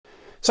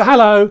So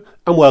hello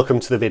and welcome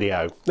to the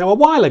video. Now a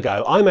while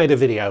ago I made a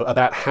video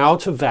about how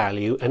to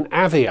value an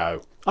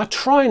Avio. I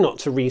try not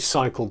to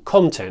recycle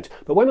content,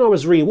 but when I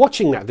was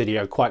re-watching that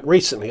video quite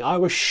recently I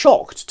was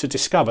shocked to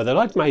discover that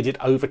I'd made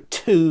it over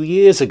 2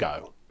 years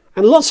ago.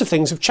 And lots of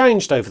things have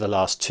changed over the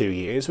last 2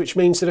 years, which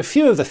means that a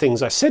few of the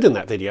things I said in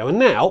that video are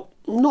now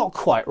not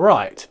quite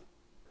right.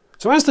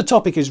 So as the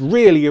topic is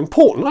really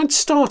important, I'd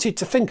started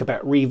to think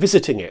about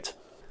revisiting it.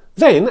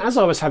 Then, as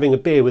I was having a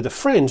beer with a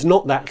friend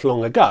not that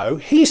long ago,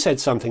 he said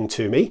something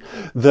to me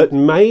that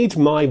made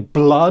my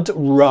blood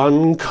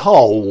run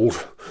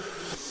cold.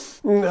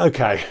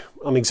 Okay,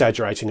 I'm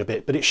exaggerating a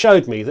bit, but it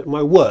showed me that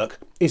my work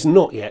is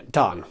not yet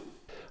done.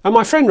 And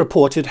my friend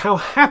reported how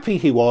happy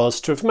he was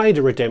to have made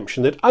a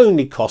redemption that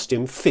only cost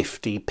him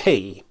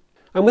 50p.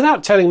 And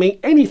without telling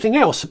me anything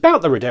else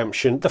about the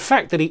redemption, the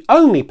fact that he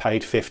only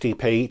paid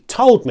 50p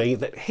told me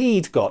that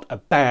he'd got a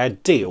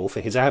bad deal for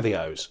his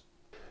Avios.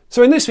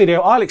 So in this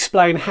video I'll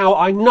explain how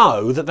I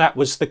know that that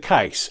was the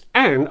case,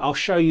 and I'll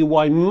show you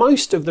why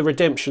most of the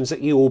redemptions that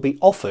you will be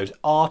offered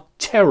are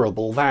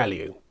terrible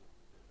value.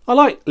 I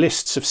like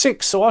lists of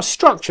 6, so I'll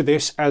structure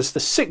this as the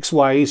 6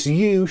 ways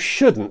you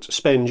shouldn't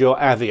spend your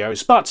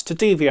Avios, but to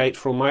deviate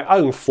from my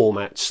own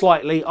format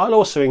slightly, I'll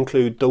also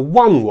include the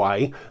 1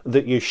 way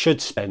that you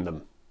should spend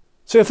them.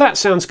 So if that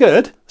sounds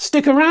good,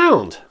 stick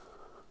around!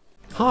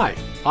 Hi,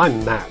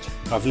 I'm Matt.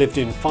 I've lived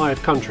in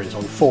 5 countries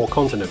on 4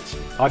 continents.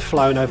 I've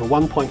flown over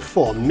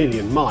 1.4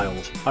 million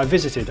miles. I've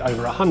visited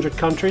over 100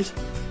 countries,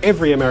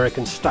 every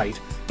American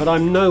state, but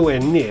I'm nowhere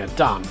near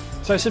done.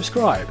 So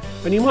subscribe,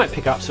 and you might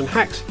pick up some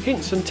hacks,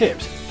 hints and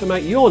tips to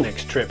make your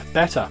next trip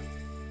better.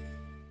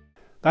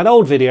 That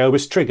old video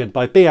was triggered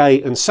by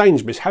BA and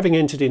Sainsbury's having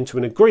entered into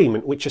an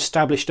agreement which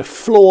established a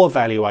floor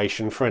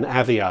valuation for an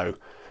Avio.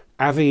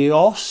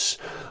 Avios?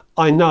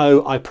 I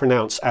know I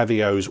pronounce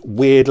Avios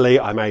weirdly.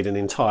 I made an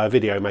entire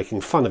video making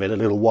fun of it a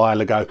little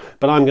while ago,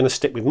 but I'm going to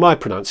stick with my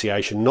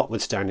pronunciation,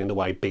 notwithstanding the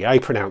way BA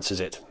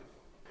pronounces it.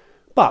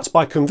 But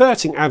by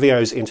converting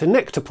Avios into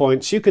Nectar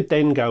points, you could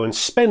then go and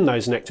spend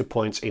those Nectar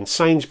points in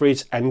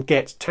Sainsbury's and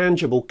get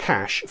tangible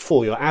cash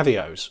for your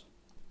Avios.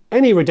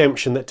 Any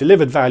redemption that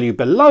delivered value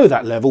below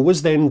that level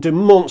was then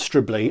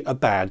demonstrably a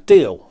bad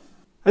deal.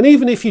 And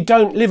even if you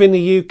don't live in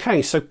the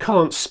UK, so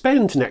can't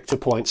spend Nectar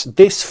points,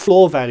 this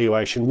floor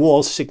valuation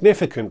was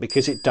significant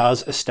because it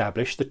does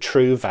establish the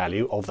true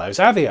value of those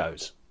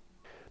Avios.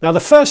 Now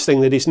the first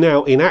thing that is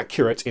now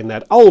inaccurate in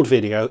that old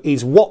video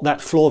is what that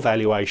floor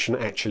valuation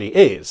actually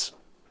is.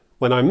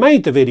 When I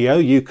made the video,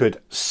 you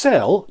could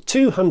sell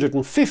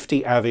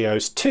 250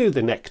 Avios to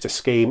the Nectar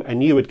scheme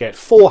and you would get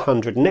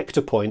 400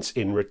 Nectar points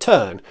in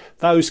return.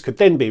 Those could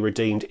then be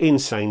redeemed in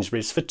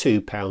Sainsbury's for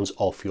 £2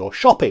 off your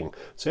shopping.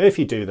 So if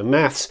you do the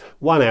maths,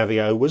 one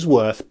Avio was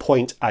worth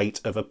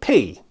 0.8 of a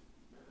p.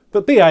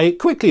 But BA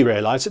quickly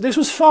realised that this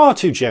was far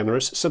too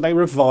generous, so they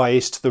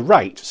revised the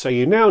rate. So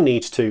you now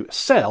need to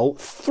sell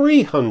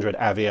 300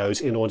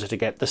 Avios in order to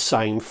get the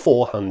same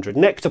 400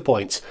 Nectar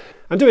points.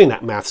 And doing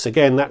that maths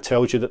again, that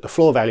tells you that the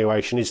floor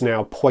valuation is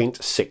now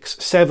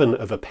 0.67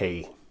 of a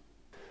p.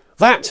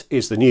 That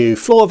is the new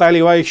floor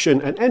valuation,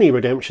 and any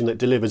redemption that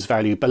delivers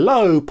value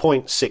below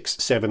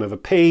 0.67 of a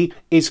p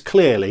is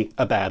clearly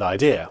a bad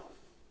idea.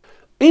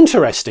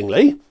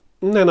 Interestingly,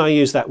 and then I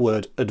use that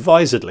word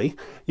advisedly,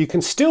 you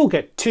can still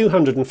get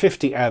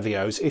 250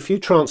 Avios if you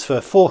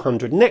transfer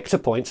 400 Nectar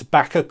points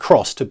back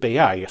across to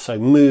BA, so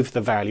move the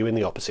value in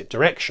the opposite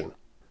direction.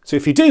 So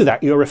if you do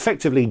that, you're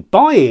effectively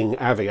buying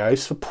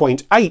Avios for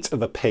 0.8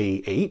 of a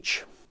p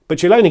each,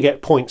 but you'll only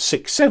get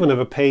 0.67 of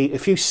a p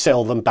if you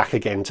sell them back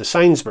again to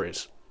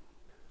Sainsbury's.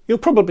 You'll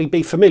probably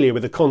be familiar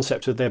with the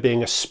concept of there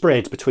being a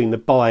spread between the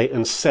buy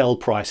and sell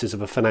prices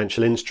of a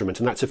financial instrument,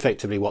 and that's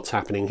effectively what's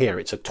happening here.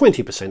 It's a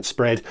 20%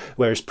 spread,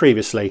 whereas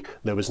previously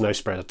there was no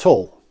spread at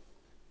all.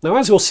 Now,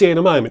 as we'll see in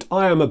a moment,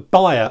 I am a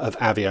buyer of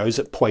Avios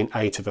at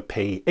 0.8 of a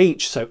p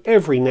each, so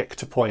every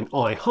Nectar point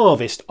I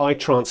harvest, I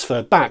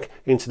transfer back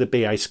into the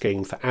BA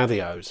scheme for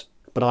Avios.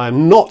 But I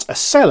am not a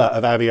seller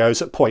of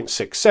Avios at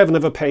 0.67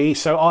 of a p,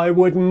 so I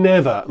would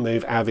never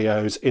move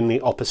Avios in the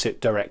opposite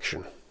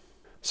direction.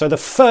 So the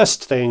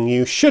first thing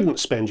you shouldn't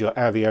spend your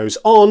Avios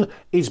on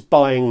is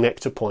buying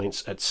Nectar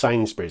points at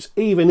Sainsbury's,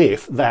 even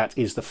if that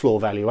is the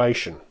floor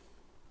valuation.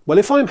 Well,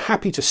 if I'm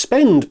happy to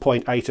spend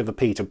 0.8 of a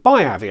p to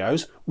buy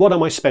Avios, what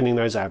am I spending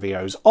those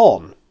Avios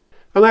on?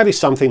 And that is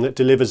something that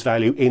delivers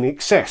value in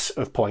excess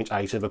of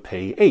 0.8 of a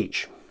p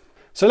each.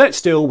 So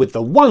let's deal with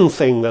the one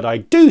thing that I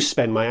do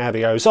spend my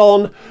Avios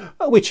on,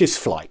 which is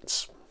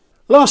flights.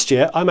 Last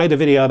year I made a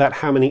video about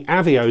how many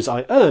Avios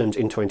I earned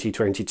in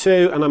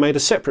 2022, and I made a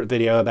separate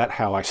video about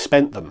how I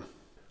spent them.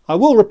 I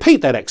will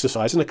repeat that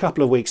exercise in a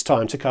couple of weeks'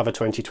 time to cover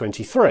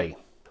 2023.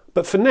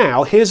 But for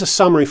now, here's a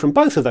summary from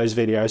both of those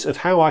videos of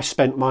how I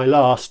spent my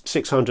last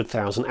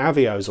 600,000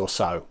 Avios or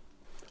so.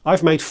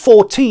 I've made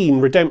 14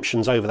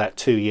 redemptions over that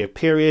 2-year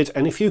period,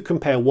 and if you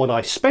compare what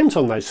I spent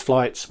on those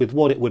flights with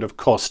what it would have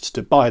cost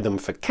to buy them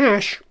for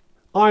cash,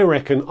 I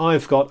reckon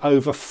I've got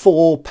over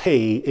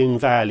 4p in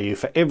value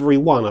for every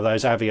one of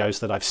those Avios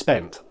that I've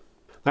spent.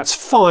 That's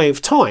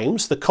 5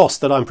 times the cost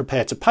that I'm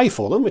prepared to pay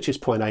for them, which is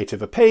 0.8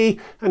 of a p,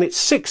 and it's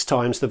 6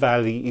 times the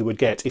value you would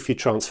get if you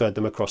transferred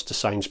them across to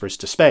Sainsbury's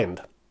to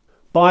spend.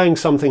 Buying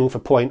something for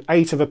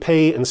 0.8 of a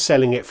p and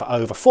selling it for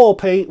over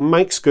 4p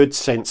makes good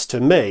sense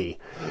to me.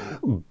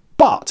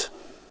 But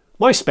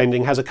my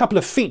spending has a couple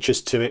of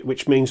features to it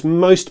which means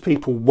most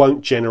people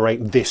won't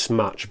generate this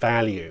much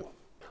value.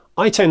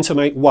 I tend to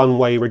make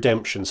one-way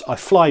redemptions. I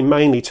fly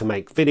mainly to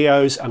make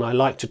videos, and I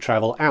like to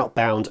travel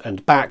outbound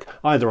and back,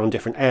 either on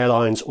different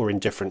airlines or in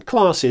different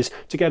classes,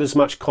 to get as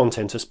much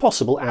content as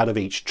possible out of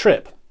each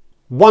trip.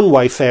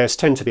 One-way fares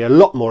tend to be a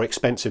lot more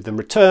expensive than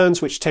returns,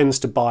 which tends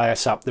to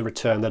bias up the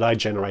return that I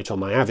generate on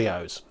my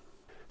Avios.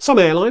 Some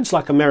airlines,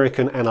 like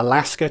American and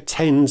Alaska,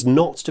 tend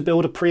not to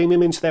build a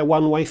premium into their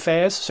one-way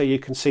fares, so you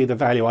can see the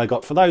value I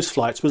got for those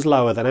flights was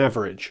lower than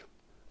average.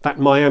 That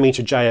Miami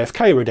to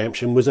JFK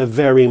redemption was a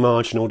very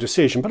marginal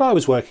decision, but I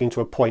was working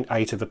to a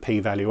 0.8 of a p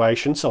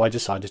valuation, so I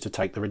decided to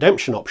take the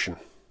redemption option.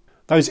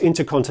 Those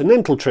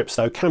intercontinental trips,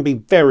 though, can be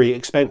very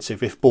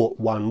expensive if bought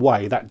one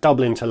way. That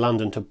Dublin to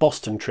London to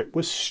Boston trip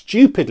was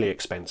stupidly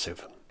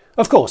expensive.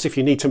 Of course, if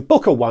you need to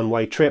book a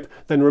one-way trip,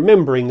 then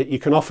remembering that you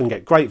can often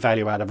get great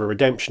value out of a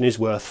redemption is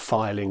worth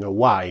filing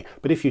away.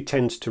 But if you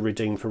tend to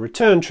redeem for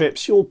return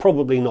trips, you'll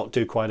probably not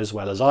do quite as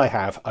well as I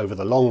have over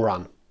the long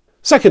run.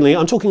 Secondly,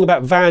 I'm talking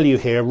about value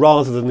here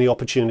rather than the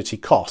opportunity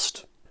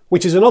cost,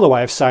 which is another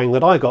way of saying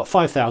that I got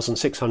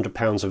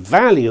 £5,600 of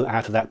value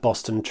out of that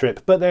Boston trip,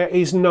 but there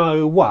is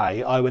no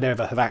way I would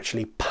ever have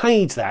actually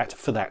paid that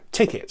for that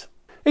ticket.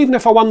 Even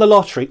if I won the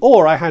lottery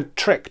or I had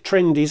Trek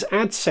Trendy's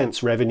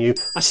AdSense revenue,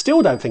 I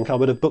still don't think I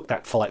would have booked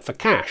that flight for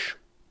cash.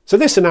 So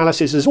this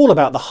analysis is all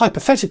about the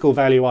hypothetical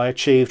value I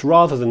achieved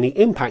rather than the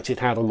impact it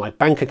had on my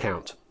bank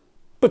account.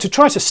 But to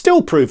try to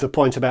still prove the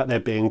point about there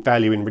being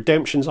value in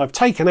redemptions, I've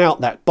taken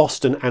out that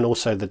Boston and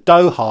also the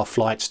Doha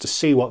flights to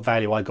see what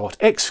value I got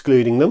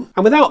excluding them.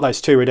 And without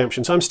those two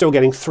redemptions, I'm still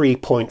getting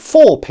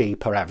 3.4p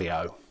per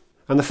Avio.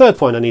 And the third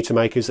point I need to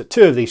make is that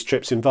 2 of these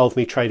trips involve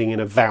me trading in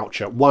a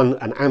voucher, one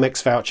an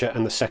Amex voucher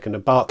and the second a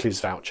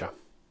Barclays voucher.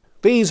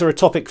 These are a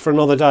topic for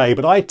another day,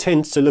 but I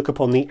tend to look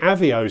upon the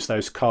Avios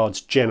those cards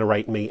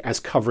generate me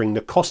as covering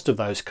the cost of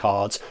those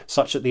cards,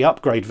 such that the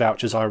upgrade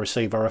vouchers I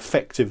receive are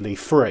effectively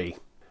free.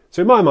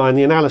 So in my mind,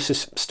 the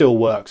analysis still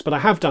works, but I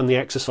have done the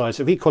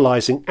exercise of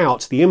equalising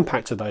out the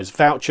impact of those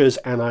vouchers,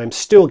 and I'm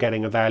still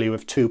getting a value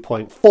of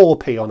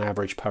 2.4p on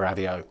average per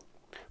Avio,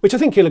 which I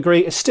think you'll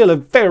agree is still a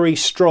very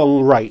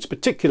strong rate,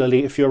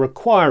 particularly if you're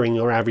acquiring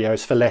your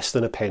Avios for less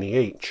than a penny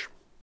each.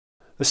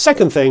 The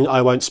second thing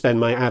I won't spend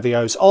my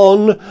Avios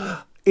on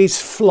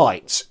is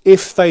flights,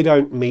 if they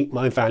don't meet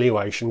my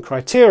valuation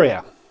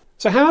criteria.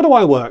 So how do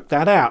I work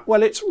that out?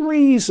 Well, it's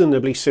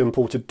reasonably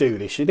simple to do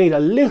this. You need a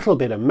little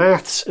bit of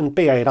maths, and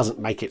BA doesn't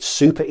make it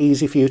super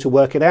easy for you to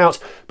work it out,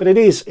 but it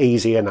is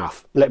easy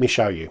enough. Let me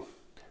show you.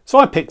 So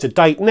I picked a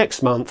date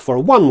next month for a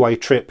one-way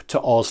trip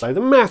to Oslo.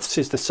 The maths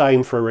is the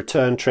same for a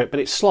return trip, but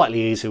it's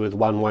slightly easier with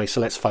one-way,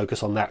 so let's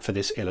focus on that for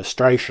this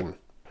illustration.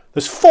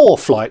 There's 4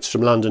 flights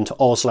from London to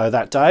Oslo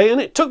that day, and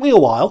it took me a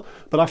while,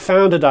 but I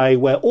found a day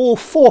where all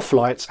 4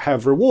 flights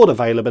have reward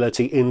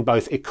availability in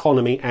both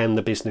economy and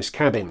the business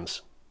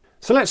cabins.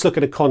 So let's look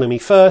at economy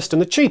first,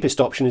 and the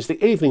cheapest option is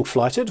the evening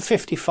flight at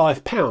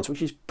 £55,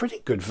 which is pretty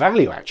good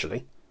value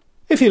actually.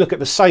 If you look at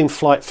the same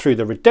flight through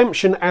the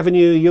redemption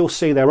avenue, you'll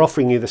see they're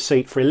offering you the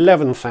seat for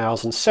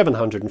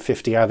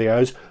 11,750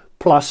 Avios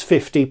plus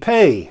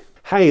 50p.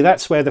 Hey,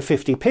 that's where the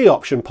 50p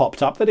option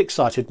popped up that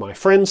excited my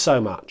friends so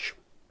much.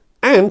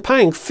 And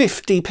paying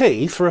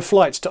 50p for a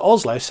flight to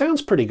Oslo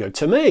sounds pretty good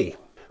to me.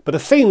 But a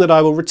theme that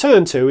I will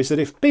return to is that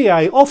if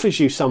BA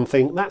offers you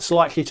something, that's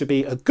likely to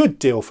be a good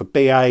deal for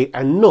BA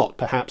and not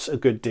perhaps a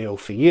good deal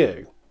for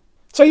you.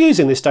 So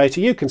using this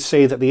data, you can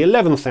see that the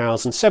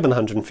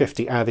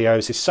 11,750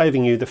 Avios is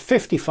saving you the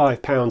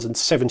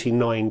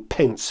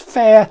 £55.79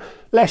 fare,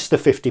 less the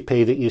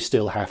 50p that you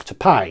still have to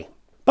pay.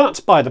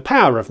 But by the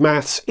power of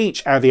maths,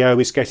 each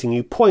Avio is getting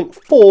you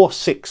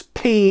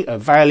 0.46p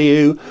of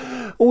value,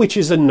 which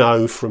is a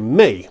no from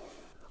me.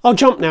 I'll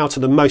jump now to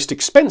the most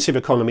expensive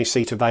economy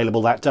seat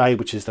available that day,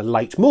 which is the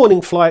late morning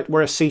flight,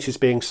 where a seat is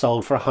being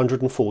sold for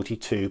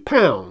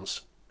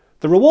 £142.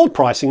 The reward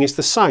pricing is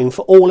the same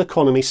for all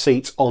economy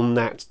seats on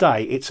that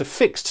day. It's a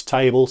fixed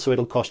table, so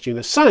it'll cost you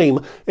the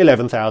same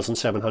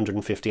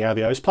 11,750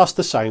 Avios plus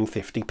the same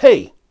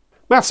 50p.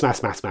 Maths,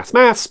 maths, maths, maths,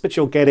 maths, but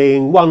you're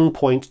getting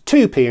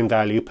 1.2p in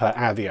value per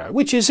Avio,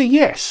 which is a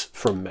yes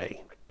from me.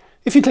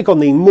 If you click on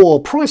the More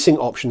Pricing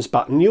Options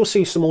button, you'll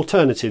see some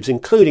alternatives,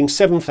 including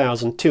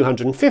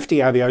 7,250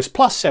 Avios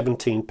plus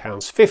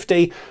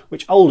 £17.50,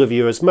 which older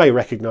viewers may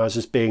recognise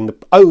as being the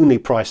only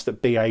price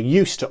that BA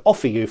used to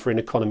offer you for an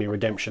economy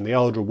redemption, the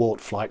old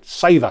reward flight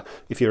saver,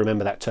 if you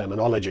remember that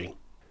terminology.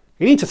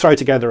 You need to throw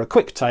together a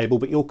quick table,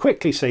 but you'll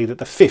quickly see that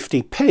the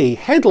 50p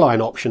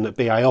headline option that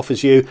BA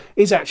offers you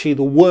is actually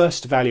the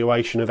worst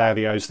valuation of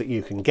Avios that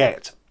you can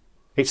get.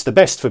 It's the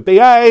best for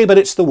BA, but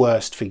it's the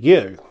worst for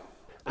you.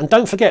 And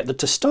don't forget that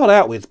to start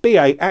out with,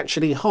 BA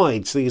actually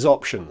hides these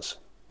options.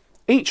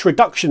 Each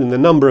reduction in the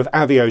number of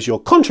Avios you're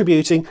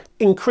contributing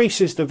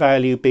increases the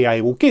value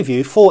BA will give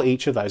you for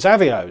each of those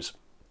Avios.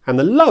 And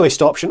the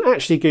lowest option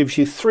actually gives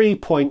you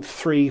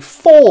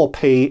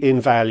 3.34p in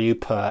value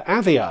per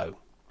Avio.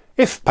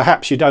 If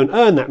perhaps you don't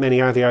earn that many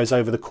Avios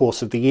over the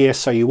course of the year,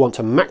 so you want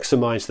to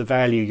maximise the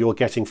value you're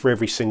getting for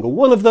every single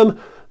one of them,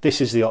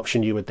 this is the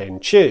option you would then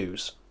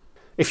choose.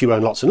 If you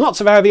own lots and lots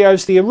of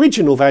Avios, the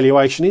original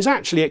valuation is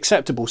actually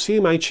acceptable, so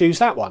you may choose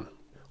that one.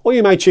 Or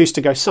you may choose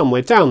to go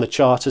somewhere down the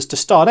chart as to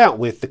start out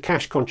with the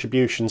cash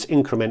contributions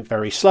increment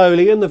very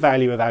slowly and the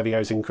value of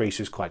Avios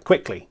increases quite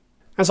quickly.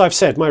 As I've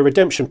said, my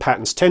redemption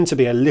patterns tend to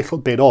be a little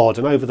bit odd,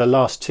 and over the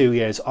last 2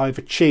 years I've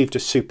achieved a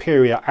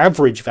superior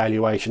average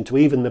valuation to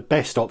even the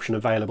best option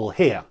available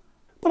here.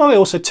 But I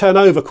also turn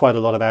over quite a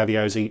lot of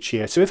Avios each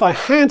year, so if I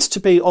had to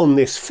be on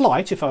this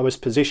flight, if I was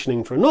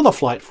positioning for another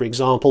flight for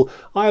example,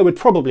 I would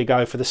probably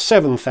go for the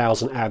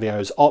 7,000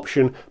 Avios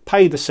option,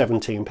 pay the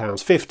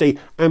 £17.50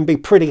 and be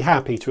pretty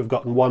happy to have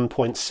gotten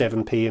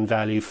 1.7p in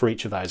value for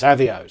each of those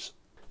Avios.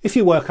 If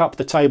you work up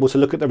the table to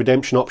look at the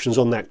redemption options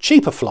on that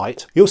cheaper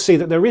flight, you'll see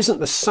that there isn't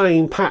the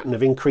same pattern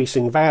of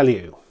increasing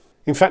value.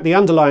 In fact, the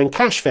underlying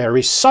cash fare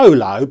is so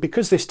low,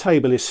 because this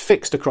table is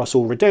fixed across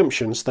all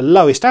redemptions, the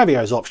lowest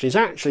Avios option is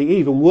actually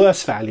even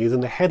worse value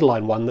than the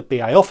headline one that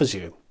BA offers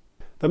you.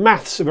 The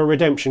maths of a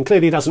redemption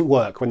clearly doesn't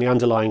work when the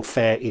underlying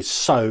fare is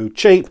so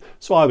cheap,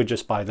 so I would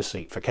just buy the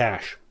seat for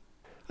cash.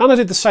 And I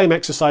did the same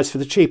exercise for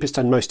the cheapest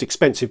and most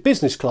expensive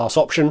business class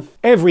option.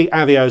 Every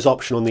Avios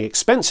option on the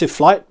expensive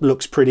flight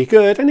looks pretty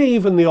good, and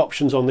even the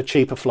options on the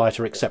cheaper flight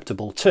are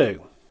acceptable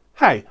too.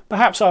 Hey,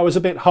 perhaps I was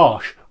a bit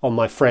harsh on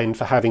my friend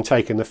for having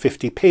taken the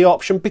 50p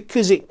option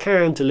because it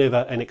can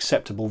deliver an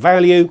acceptable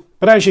value.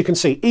 But as you can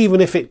see,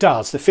 even if it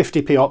does, the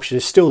 50p option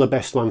is still the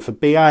best one for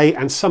BA,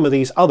 and some of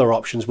these other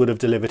options would have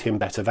delivered him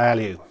better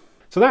value.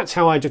 So that's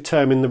how I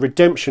determine the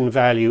redemption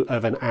value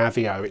of an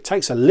Avio. It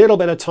takes a little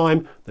bit of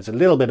time, there's a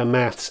little bit of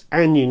maths,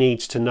 and you need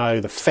to know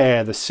the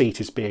fare the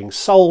seat is being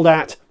sold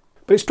at.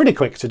 But it's pretty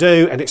quick to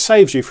do, and it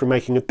saves you from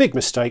making a big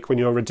mistake when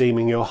you're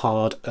redeeming your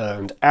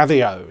hard-earned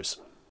Avios.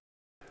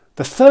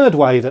 The third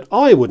way that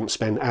I wouldn't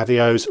spend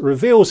Avios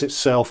reveals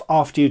itself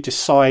after you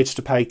decide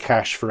to pay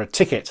cash for a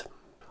ticket.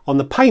 On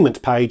the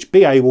payment page,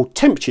 BA will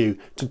tempt you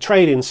to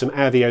trade in some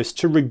Avios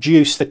to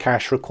reduce the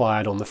cash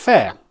required on the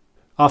fare.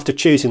 After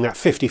choosing that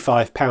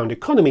 £55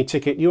 economy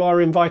ticket, you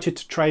are invited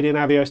to trade in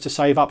Avios to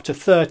save up to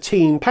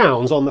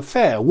 £13 on the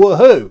fare.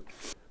 Woohoo!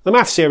 The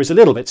maths here is a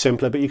little bit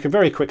simpler, but you can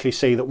very quickly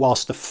see that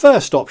whilst the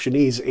first option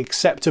is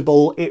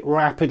acceptable, it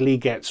rapidly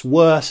gets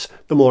worse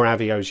the more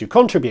Avios you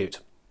contribute.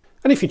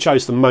 And if you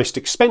chose the most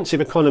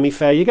expensive economy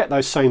fare, you get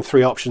those same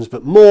three options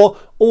but more,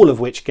 all of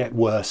which get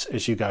worse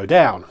as you go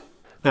down.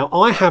 Now,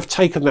 I have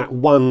taken that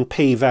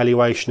 1p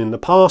valuation in the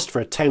past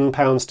for a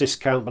 £10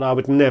 discount, but I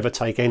would never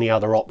take any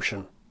other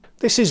option.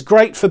 This is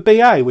great for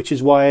BA, which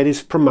is why it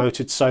is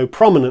promoted so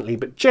prominently,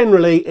 but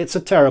generally it's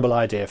a terrible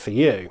idea for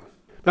you.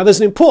 Now, there's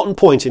an important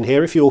point in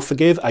here, if you'll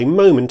forgive a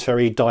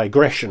momentary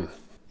digression.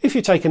 If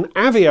you take an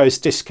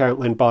Avios discount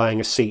when buying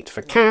a seat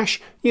for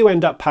cash, you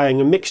end up paying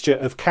a mixture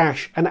of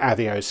cash and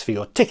Avios for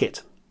your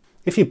ticket.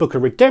 If you book a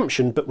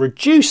redemption but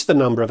reduce the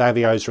number of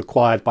Avios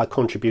required by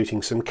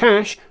contributing some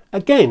cash,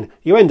 again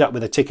you end up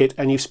with a ticket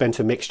and you've spent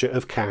a mixture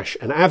of cash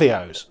and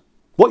Avios.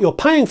 What you're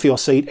paying for your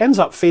seat ends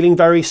up feeling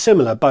very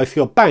similar. Both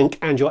your bank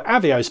and your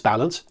Avios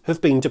balance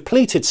have been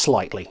depleted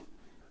slightly.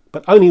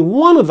 But only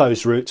one of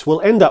those routes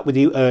will end up with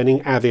you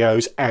earning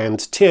Avios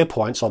and tier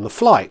points on the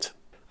flight.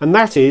 And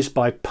that is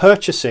by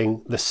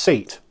purchasing the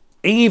seat,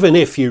 even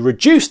if you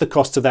reduce the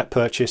cost of that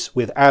purchase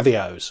with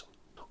Avios.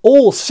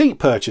 All seat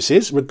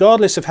purchases,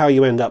 regardless of how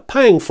you end up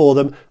paying for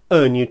them,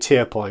 earn you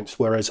tier points,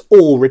 whereas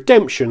all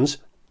redemptions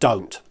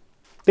don't.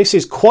 This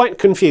is quite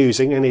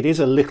confusing and it is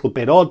a little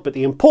bit odd, but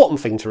the important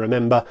thing to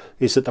remember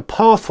is that the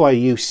pathway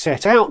you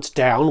set out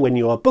down when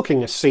you are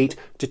booking a seat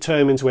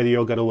determines whether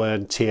you're going to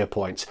earn tier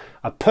points.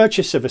 A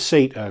purchase of a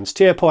seat earns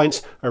tier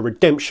points, a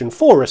redemption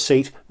for a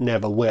seat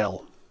never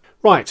will.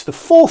 Right, the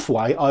fourth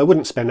way I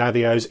wouldn't spend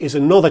Avios is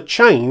another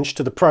change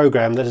to the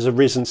program that has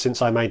arisen since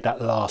I made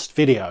that last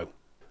video.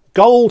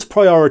 Gold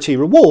priority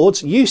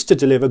rewards used to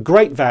deliver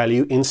great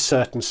value in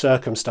certain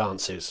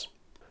circumstances.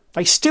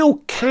 They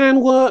still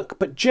can work,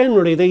 but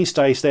generally these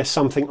days they're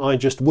something I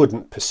just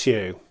wouldn't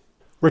pursue.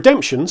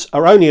 Redemptions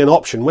are only an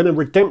option when a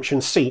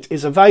redemption seat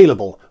is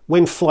available.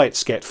 When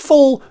flights get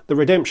full, the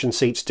redemption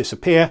seats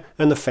disappear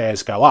and the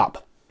fares go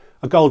up.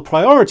 A gold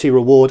priority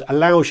reward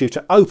allows you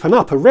to open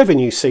up a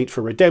revenue seat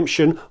for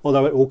redemption,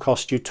 although it will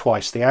cost you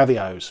twice the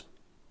Avios.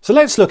 So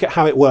let's look at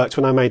how it worked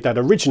when I made that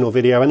original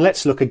video, and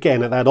let's look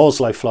again at that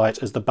Oslo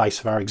flight as the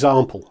base of our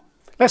example.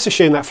 Let's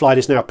assume that flight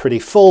is now pretty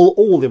full,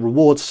 all the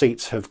reward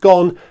seats have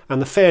gone,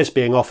 and the fares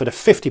being offered are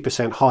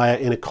 50% higher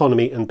in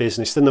economy and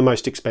business than the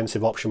most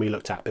expensive option we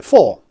looked at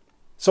before.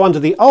 So under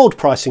the old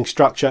pricing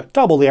structure,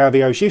 double the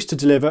Avios used to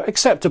deliver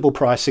acceptable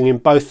pricing in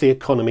both the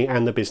economy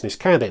and the business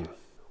cabin.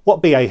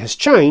 What BA has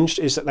changed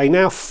is that they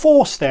now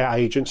force their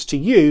agents to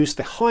use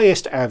the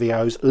highest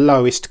Avios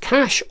lowest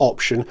cash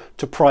option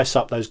to price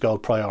up those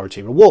gold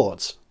priority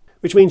rewards.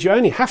 which means you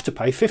only have to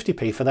pay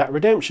 50p for that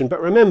redemption.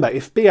 But remember,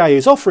 if BA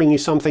is offering you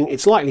something,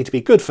 it's likely to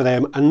be good for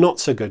them and not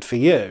so good for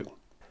you.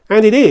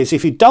 And it is.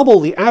 If you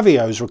double the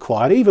Avios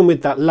required, even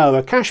with that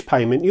lower cash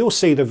payment, you'll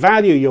see the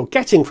value you're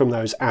getting from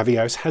those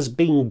Avios has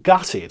been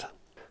gutted.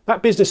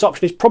 That business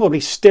option is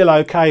probably still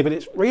okay, but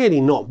it's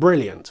really not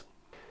brilliant.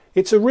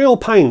 It's a real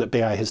pain that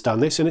BA has done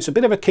this, and it's a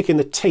bit of a kick in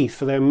the teeth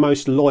for their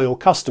most loyal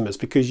customers,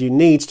 because you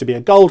need to be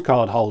a gold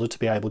card holder to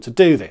be able to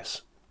do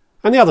this.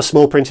 And the other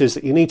small print is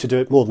that you need to do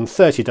it more than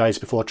 30 days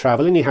before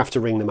travel, and you have to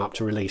ring them up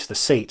to release the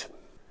seat.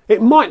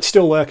 It might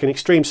still work in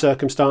extreme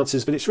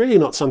circumstances, but it's really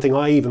not something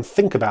I even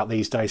think about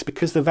these days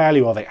because the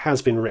value of it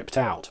has been ripped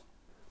out.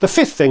 The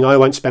fifth thing I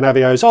won't spend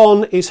Avios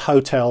on is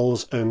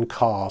hotels and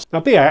cars. Now,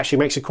 BA actually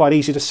makes it quite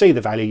easy to see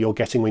the value you're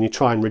getting when you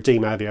try and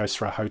redeem Avios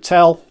for a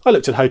hotel. I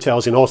looked at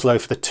hotels in Oslo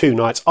for the 2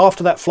 nights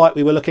after that flight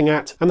we were looking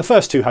at, and the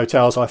first 2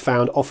 hotels I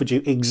found offered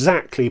you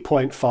exactly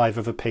 0.5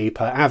 of a p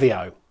per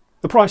Avio.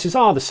 The prices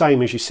are the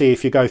same as you see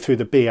if you go through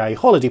the BA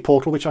holiday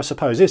portal, which I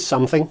suppose is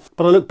something,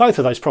 but I looked both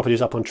of those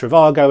properties up on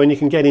Trivago and you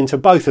can get into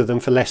both of them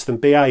for less than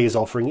BA is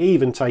offering,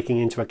 even taking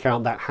into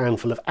account that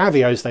handful of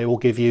Avios they will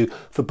give you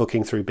for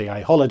booking through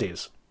BA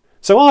holidays.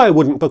 So I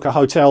wouldn't book a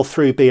hotel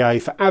through BA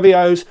for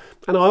Avios,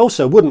 and I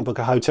also wouldn't book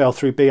a hotel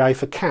through BA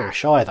for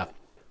cash either.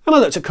 And I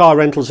looked at car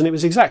rentals and it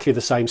was exactly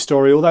the same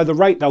story, although the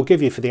rate they'll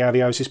give you for the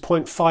Avios is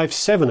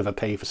 0.57 of a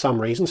p for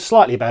some reason,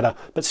 slightly better,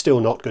 but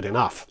still not good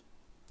enough.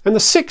 And the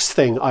sixth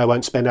thing I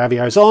won't spend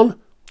Avios on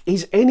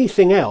is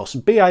anything else.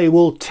 BA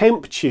will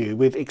tempt you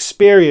with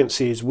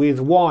experiences,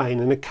 with wine,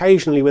 and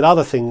occasionally with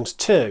other things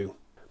too.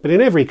 But in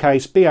every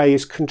case, BA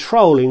is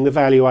controlling the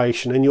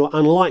valuation and you're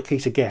unlikely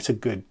to get a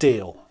good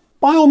deal.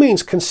 By all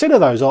means, consider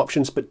those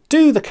options, but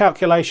do the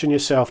calculation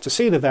yourself to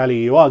see the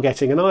value you are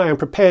getting, and I am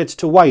prepared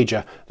to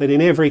wager that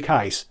in every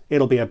case,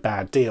 it'll be a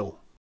bad deal.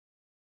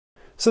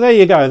 So there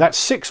you go, that's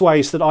 6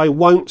 ways that I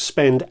won't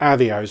spend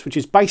Avios, which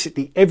is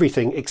basically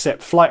everything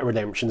except flight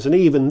redemptions, and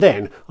even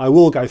then, I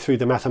will go through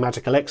the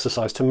mathematical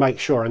exercise to make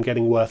sure I'm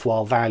getting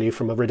worthwhile value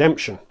from a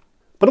redemption.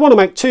 But I want to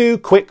make 2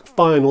 quick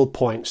final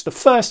points. The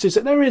first is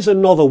that there is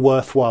another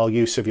worthwhile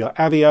use of your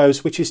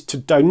Avios, which is to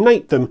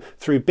donate them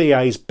through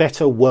BA's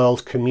Better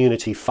World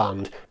Community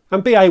Fund.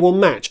 And BA will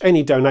match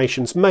any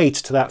donations made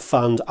to that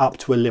fund up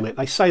to a limit.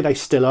 They say they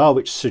still are,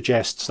 which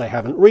suggests they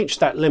haven't reached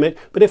that limit,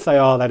 but if they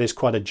are, that is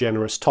quite a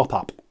generous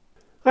top-up.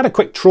 I had a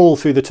quick trawl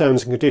through the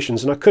terms and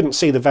conditions and I couldn't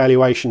see the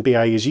valuation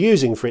BA is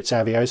using for its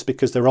Avios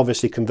because they're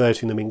obviously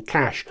converting them in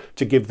cash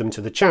to give them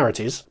to the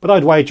charities, but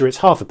I'd wager it's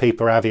half a p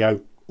per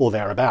Avio or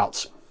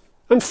thereabouts.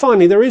 And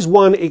finally, there is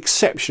one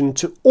exception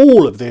to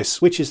all of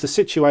this, which is the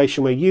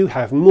situation where you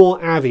have more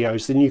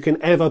Avios than you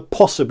can ever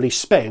possibly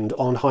spend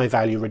on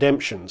high-value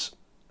redemptions.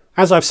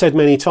 As I've said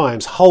many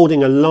times,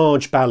 holding a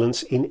large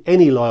balance in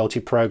any loyalty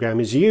program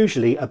is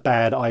usually a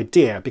bad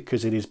idea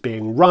because it is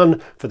being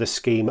run for the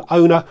scheme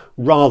owner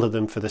rather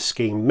than for the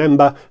scheme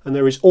member, and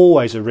there is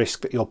always a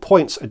risk that your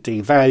points are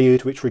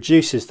devalued, which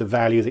reduces the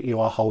value that you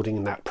are holding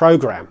in that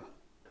program.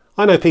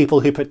 I know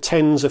people who put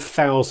tens of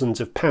thousands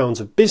of pounds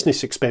of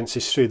business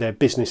expenses through their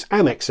business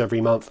Amex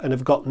every month and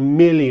have got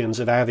millions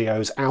of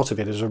Avios out of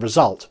it as a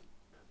result.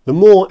 The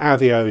more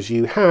Avios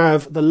you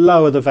have, the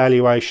lower the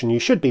valuation you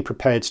should be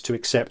prepared to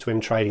accept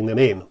when trading them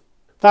in.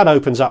 That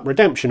opens up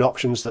redemption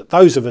options that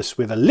those of us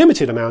with a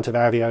limited amount of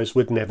Avios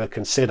would never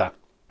consider.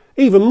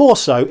 Even more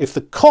so if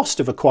the cost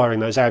of acquiring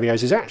those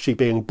Avios is actually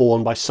being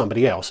borne by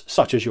somebody else,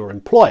 such as your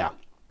employer.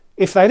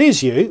 If that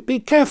is you, be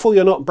careful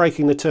you're not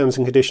breaking the terms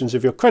and conditions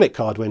of your credit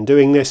card when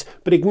doing this,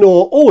 but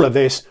ignore all of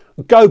this,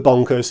 go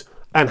bonkers,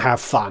 and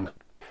have fun.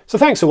 So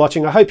thanks for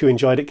watching, I hope you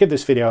enjoyed it. Give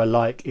this video a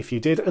like if you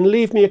did, and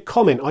leave me a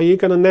comment. Are you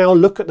going to now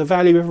look at the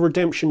value of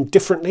redemption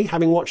differently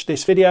having watched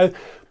this video?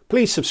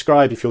 Please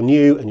subscribe if you're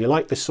new and you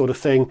like this sort of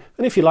thing,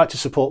 and if you'd like to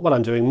support what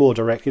I'm doing more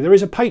directly, there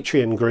is a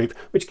Patreon group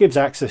which gives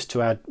access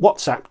to our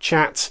WhatsApp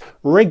chats,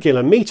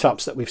 regular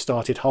meetups that we've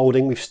started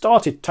holding. We've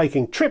started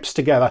taking trips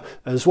together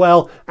as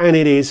well, and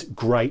it is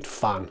great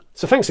fun.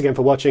 So thanks again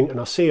for watching, and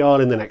I'll see you all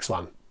in the next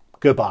one.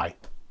 Goodbye.